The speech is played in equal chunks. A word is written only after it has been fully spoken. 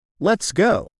Let's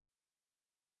go.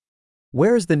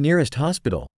 Where is the nearest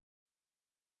hospital?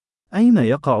 أين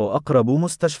يقع أقرب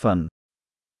مستشفى؟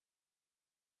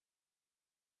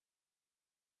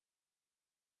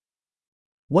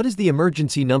 What is the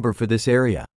emergency number for this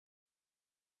area?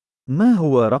 ما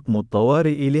هو رقم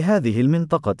الطوارئ لهذه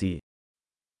المنطقة؟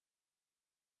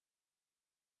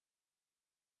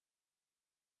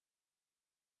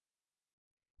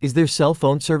 Is there cell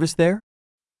phone service there?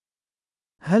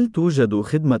 هل توجد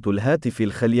خدمة الهاتف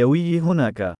الخليوي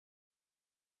هناك؟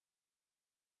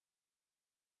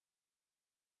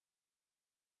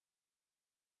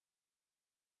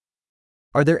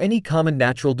 Are there any common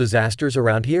natural disasters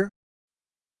around here?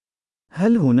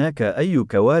 هل هناك أي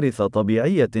كوارث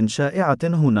طبيعية شائعة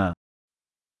هنا؟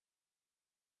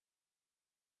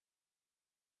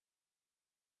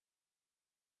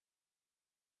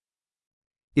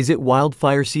 Is it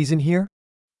wildfire season here?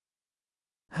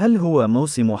 هل هو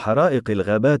موسم حرائق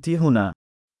الغابات هنا؟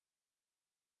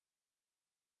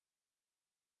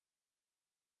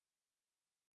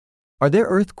 Are there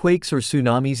earthquakes or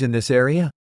tsunamis in this area?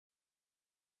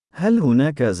 هل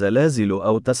هناك زلازل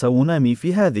أو تسونامي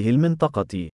في هذه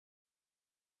المنطقة؟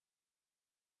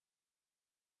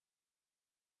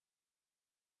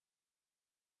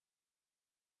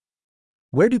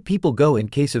 Where do people go in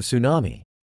case of tsunami?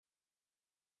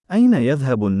 أين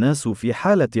يذهب الناس في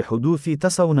حالة حدوث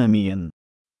تسونامي؟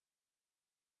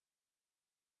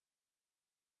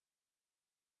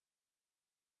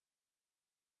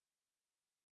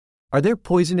 Are there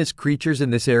poisonous creatures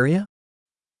in this area?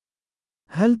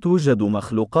 هل توجد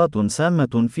مخلوقات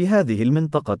سامة في هذه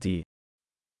المنطقة؟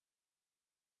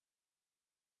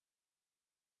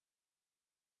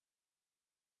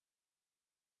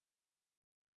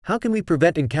 How can we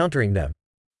prevent encountering them?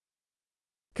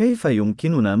 كيف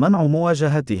يمكننا منع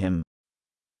مواجهتهم؟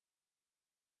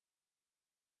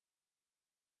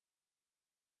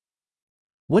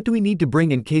 What do we need to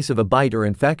bring in case of a bite or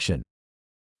infection?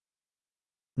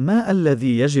 ما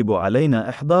الذي يجب علينا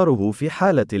إحضاره في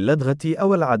حالة اللدغة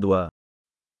أو العدوى؟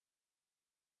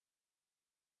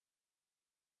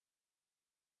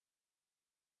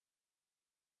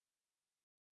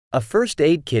 A first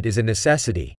aid kit is a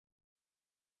necessity.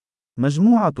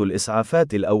 مجموعة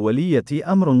الإسعافات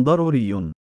الأولية أمر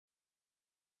ضروري.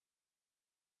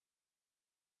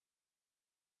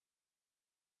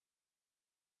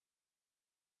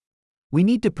 We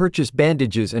need to purchase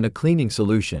bandages and a cleaning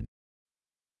solution.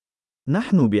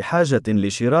 نحن بحاجة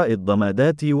لشراء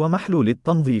الضمادات ومحلول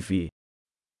التنظيف.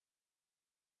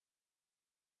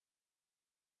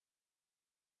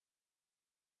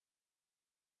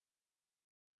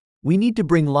 We need to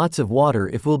bring lots of water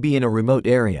if we'll be in a remote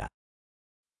area.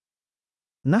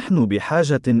 نحن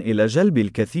بحاجة إلى جلب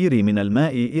الكثير من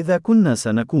الماء إذا كنا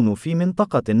سنكون في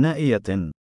منطقة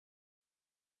نائية.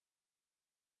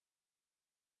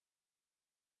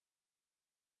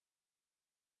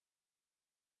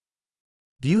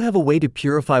 Do you have a way to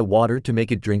purify water to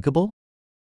make it drinkable?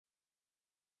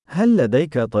 هل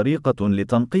لديك طريقة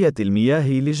لتنقية المياه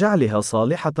لجعلها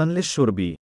صالحة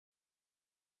للشرب؟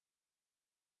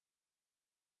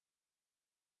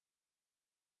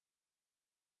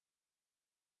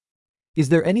 Is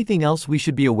there anything else we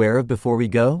should be aware of before we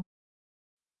go?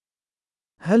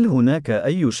 هل هناك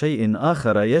أي شيء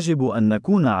آخر يجب أن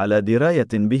نكون على دراية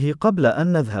به قبل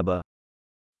أن نذهب؟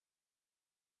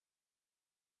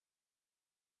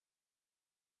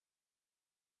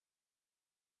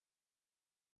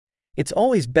 It's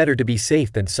always better to be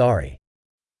safe than sorry.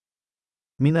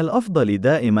 من الأفضل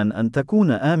دائما أن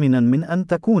تكون آمنا من أن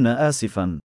تكون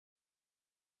آسفا.